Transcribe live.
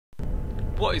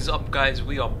What is up, guys?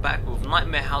 We are back with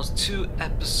Nightmare House 2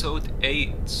 episode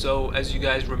 8. So as you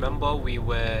guys remember, we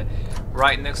were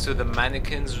right next to the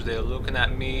mannequins. They're looking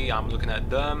at me, I'm looking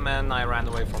at them, and I ran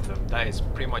away from them. That is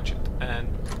pretty much it. And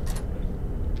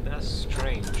that's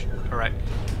strange. Alright,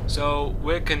 so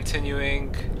we're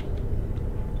continuing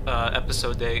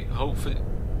episode 8. Hopefully...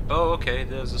 Oh, okay,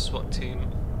 there's a SWAT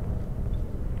team.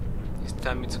 He's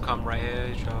telling me to come right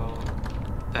here, Joe.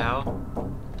 What the hell?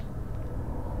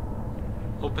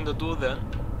 Open the door then.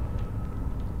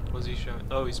 What's he showing?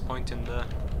 Oh, he's pointing there.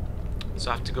 So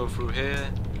I have to go through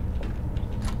here.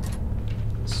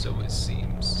 So it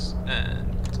seems.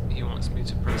 And he wants me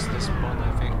to press this button,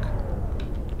 I think.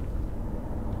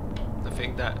 I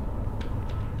think that...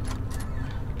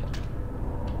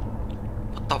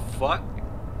 What the fuck?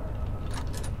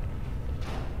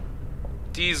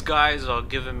 These guys are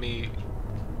giving me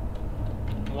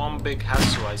one big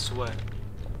hassle, I swear.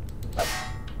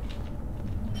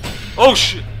 Oh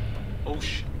shit! Oh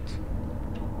shit.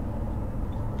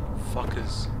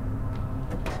 Fuckers.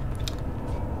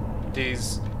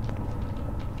 These...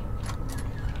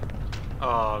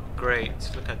 Oh, great.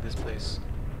 Look at this place.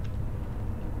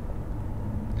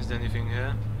 Is there anything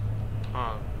here?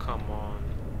 Oh, come on.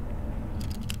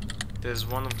 There's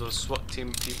one of those SWAT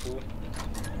team people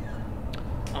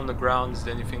on the ground. Is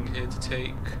there anything here to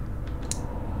take?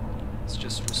 Let's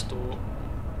just restore.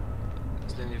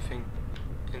 Is there anything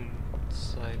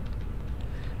inside?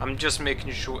 I'm just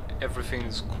making sure everything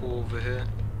is cool over here.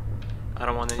 I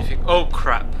don't want anything. Oh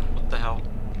crap! What the hell?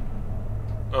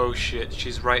 Oh shit!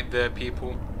 She's right there,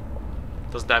 people.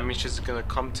 Does that mean she's gonna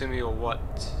come to me or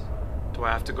what? Do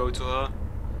I have to go to her?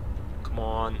 Come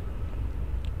on.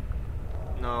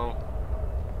 No.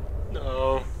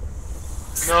 No.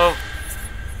 No.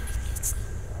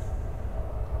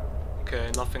 Okay,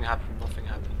 nothing happened. Nothing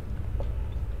happened.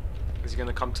 Is he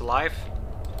gonna come to life?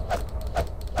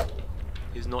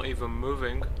 He's not even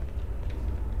moving.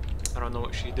 I don't know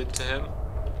what she did to him.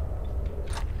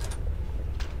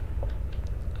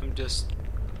 I'm just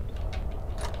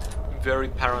very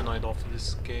paranoid after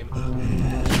this game.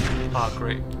 Ah,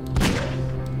 great.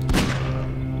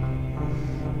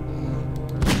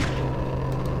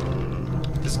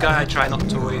 This guy I try not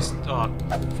to waste. Oh,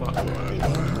 fuck.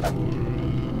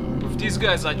 With these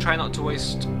guys I try not to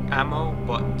waste ammo,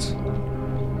 but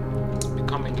it's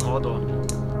becoming harder.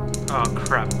 Oh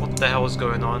crap, what the hell is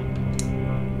going on?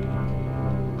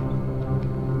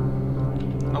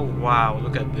 Oh wow,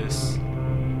 look at this.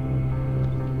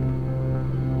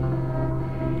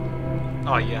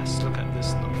 Oh yes, look at this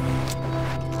stuff.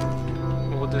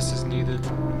 All this is needed.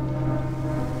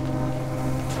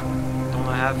 Don't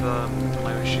I have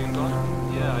my machine gun?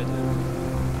 Yeah, I do.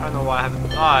 I don't know why I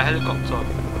haven't. Ah, a helicopter.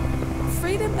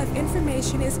 Freedom of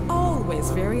information is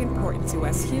always very important to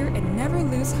us here at Never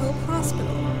Lose Hope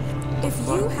Hospital. If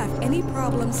you have any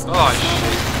problems or sudden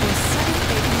aching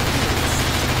pains,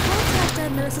 contact our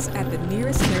nurses at the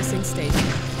nearest nursing station,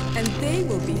 and they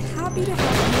will be happy to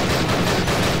help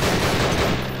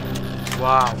you.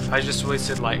 Wow, I just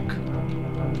wasted like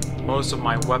most of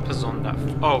my weapons on that.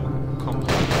 Oh, come on.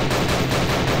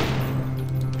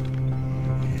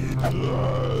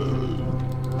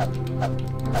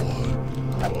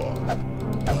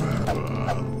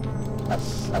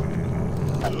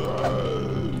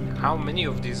 How many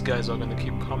of these guys are gonna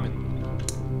keep coming?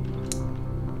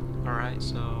 Alright,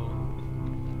 so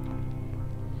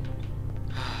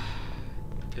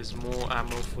there's more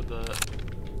ammo for the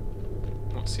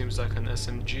what seems like an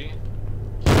SMG.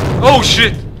 Oh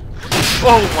shit!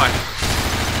 Oh my!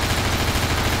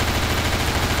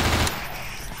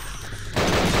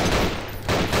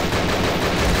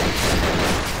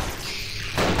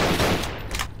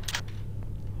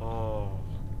 Oh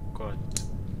god.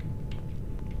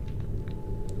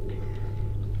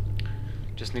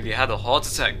 Just nearly had a heart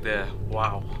attack there.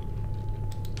 Wow.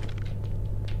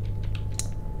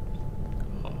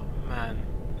 Oh man.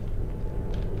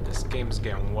 This game's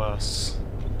getting worse.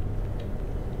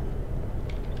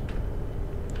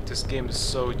 This game is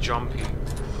so jumpy.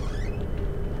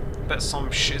 Bet some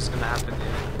shit's gonna happen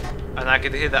here. And I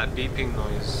could hear that beeping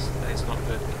noise. That is not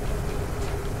good.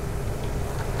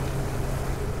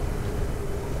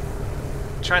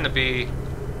 Trying to be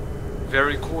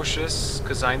very cautious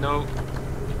because I know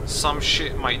some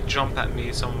shit might jump at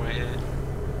me somewhere here.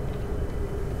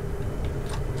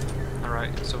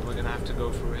 Alright, so we're gonna have to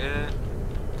go through here.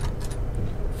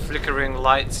 Flickering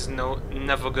lights is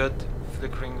never good.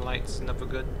 Flickering lights never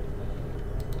good.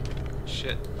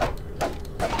 Shit. I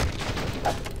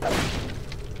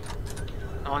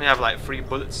only have like 3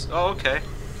 bullets. Oh, okay.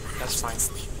 That's fine.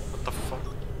 What the fuck?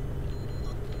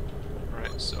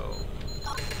 Alright, so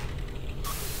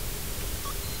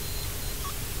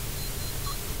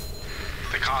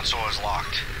console is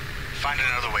locked. Find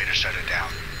another way to shut it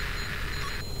down.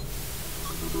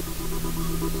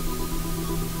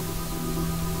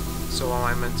 So what am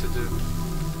I meant to do?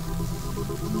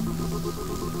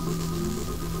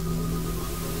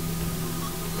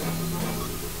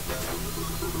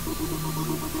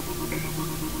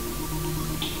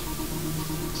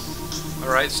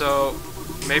 Alright, so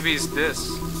maybe it's this.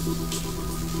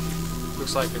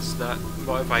 Looks like it's that.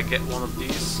 What if I get one of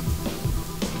these?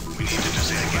 We need to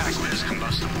disable the gas that is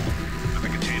combustible, but the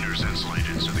container is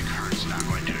insulated, so the current's not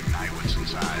going to ignite what's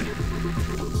inside.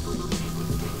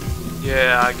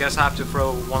 Yeah, I guess I have to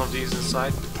throw one of these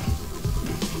inside.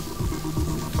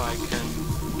 If I can.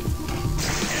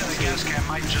 Yeah, the gas can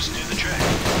might just do the trick.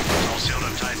 It's all sealed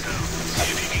up tight though. See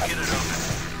if you can get it open.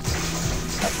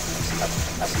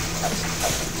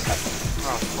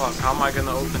 Oh fuck, how am I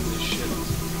gonna open this shit?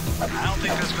 I don't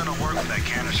think that's gonna work with that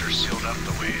canister sealed up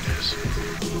the way it is.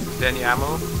 Is there any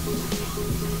ammo?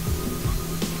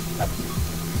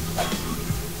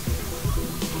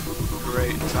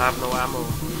 Great, I have no ammo.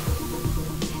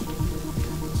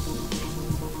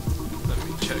 Let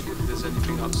me check if there's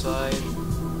anything outside.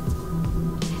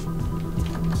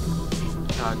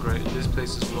 Ah, great, this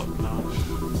place is locked now.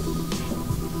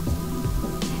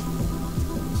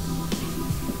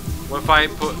 What if I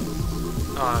put...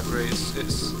 Ah, great,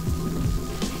 it's...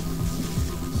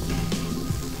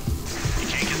 You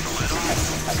can't get the lid off?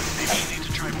 Maybe you need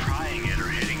to try prying it or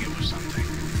hitting it with something.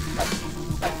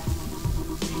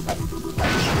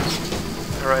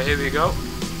 Alright, here we go.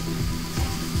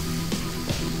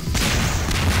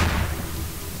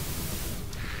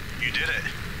 You did it.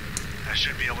 I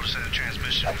should be able to send a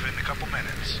transmission within a couple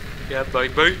minutes. Yeah,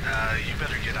 bye-bye. You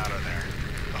better get out of there.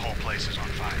 The whole place is on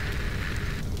fire.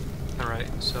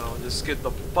 Alright, so just get the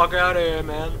fuck out of here,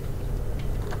 man.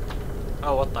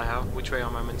 Oh, what the hell? Which way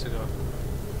am I meant to go?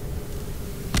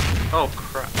 Oh,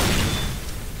 crap.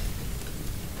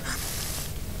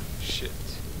 Shit.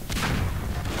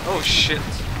 Oh, shit.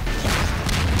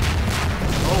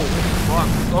 Oh, fuck.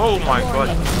 Oh my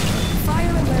god. Fire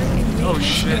alert in Oh, Radius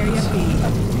shit. Area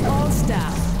B. All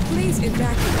staff, please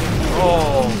evacuate.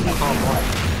 Oh, come on.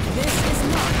 This is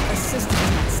not a system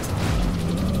test.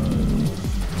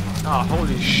 Ah,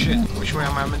 holy shit. Which way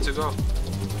am I meant to go?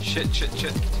 Shit, shit,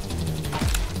 shit.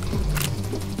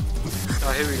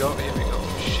 Oh, here we go, here we go.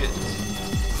 Shit.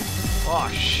 Oh,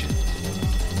 shit.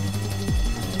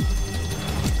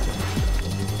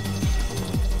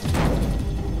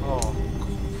 Oh.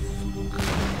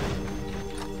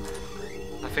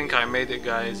 I think I made it,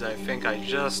 guys. I think I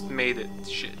just made it.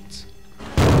 Shit.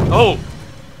 Oh!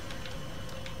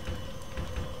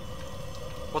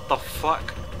 What the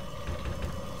fuck?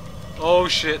 Oh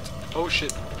shit. Oh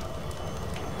shit.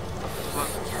 Fuck.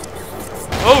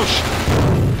 Oh shit.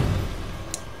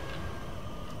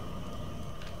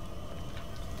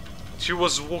 She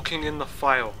was walking in the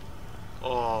file.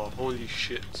 Oh, holy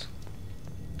shit.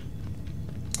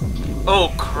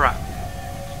 Oh crap.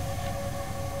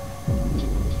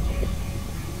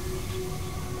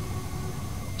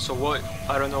 So what,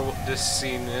 I don't know what this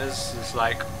scene is. It's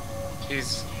like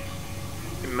he's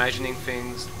imagining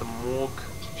things, the morgue.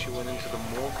 She went into the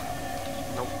morgue.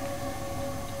 Nope.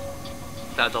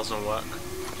 That doesn't work.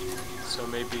 So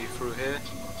maybe through here.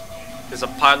 There's a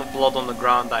pile of blood on the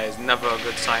ground. That is never a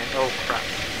good sign. Oh crap.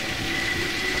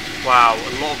 Wow,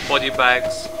 a lot of body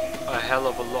bags. A hell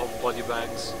of a lot of body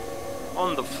bags.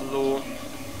 On the floor.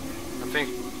 I think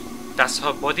that's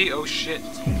her body. Oh shit.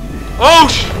 Oh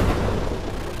shit!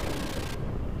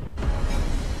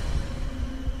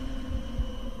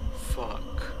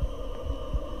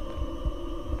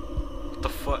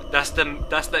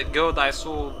 That's that girl that I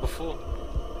saw before.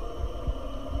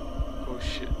 Oh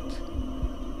shit.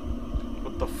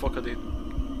 What the fuck are they?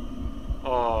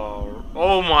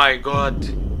 Oh my god.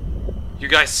 You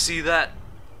guys see that?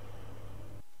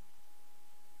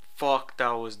 Fuck,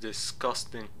 that was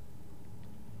disgusting.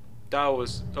 That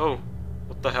was... Oh,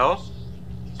 what the hell?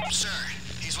 Sir,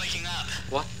 he's waking up.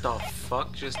 What the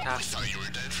fuck just We happened? thought you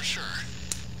were dead for sure.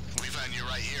 We found you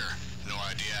right here. No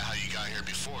idea how you got here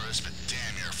before us, but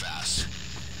damn, you're fast.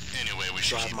 Anyway, we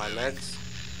should Grab keep my moving. legs.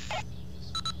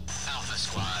 Alpha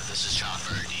Squad, this is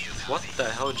Chopper. Do you copy? What the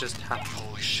hell just happened?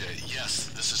 Holy shit, yes,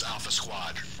 this is Alpha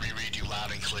Squad. Reread you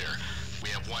loud and clear. We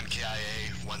have one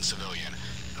KIA, one civilian.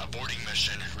 Aborting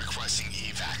mission, requesting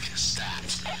evac,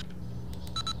 stat.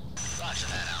 Roger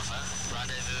that, Alpha.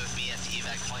 Rendezvous with me at the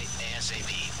evac point ASAP.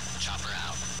 Chopper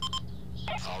out.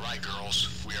 Alright, girls,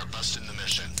 we are busting the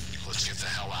mission. Let's get the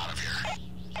hell out of here.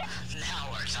 Now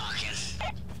we're talking.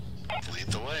 Lead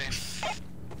the way.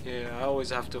 Yeah, I always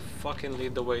have to fucking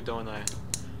lead the way, don't I?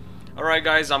 Alright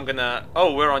guys, I'm gonna...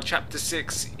 Oh, we're on chapter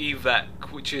 6, evac,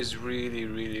 which is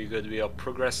really good. We are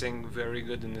progressing very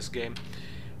good in this game.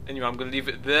 Anyway, I'm gonna leave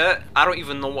it there. I don't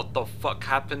even know what the fuck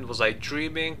happened. Was I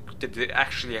dreaming? Did it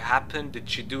actually happen? Did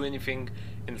she do anything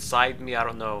inside me? I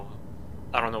don't know.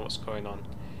 I don't know what's going on.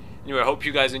 Anyway, I hope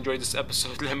you guys enjoyed this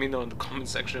episode. Let me know in the comment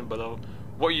section below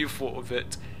what you thought of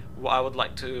it. What I would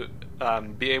like to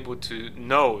be able to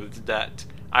know that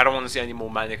I don't want to see any more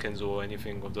mannequins or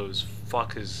anything of those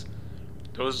fuckers.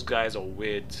 Those guys are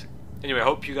weird. Anyway, I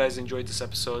hope you guys enjoyed this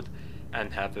episode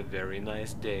and have a very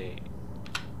nice day.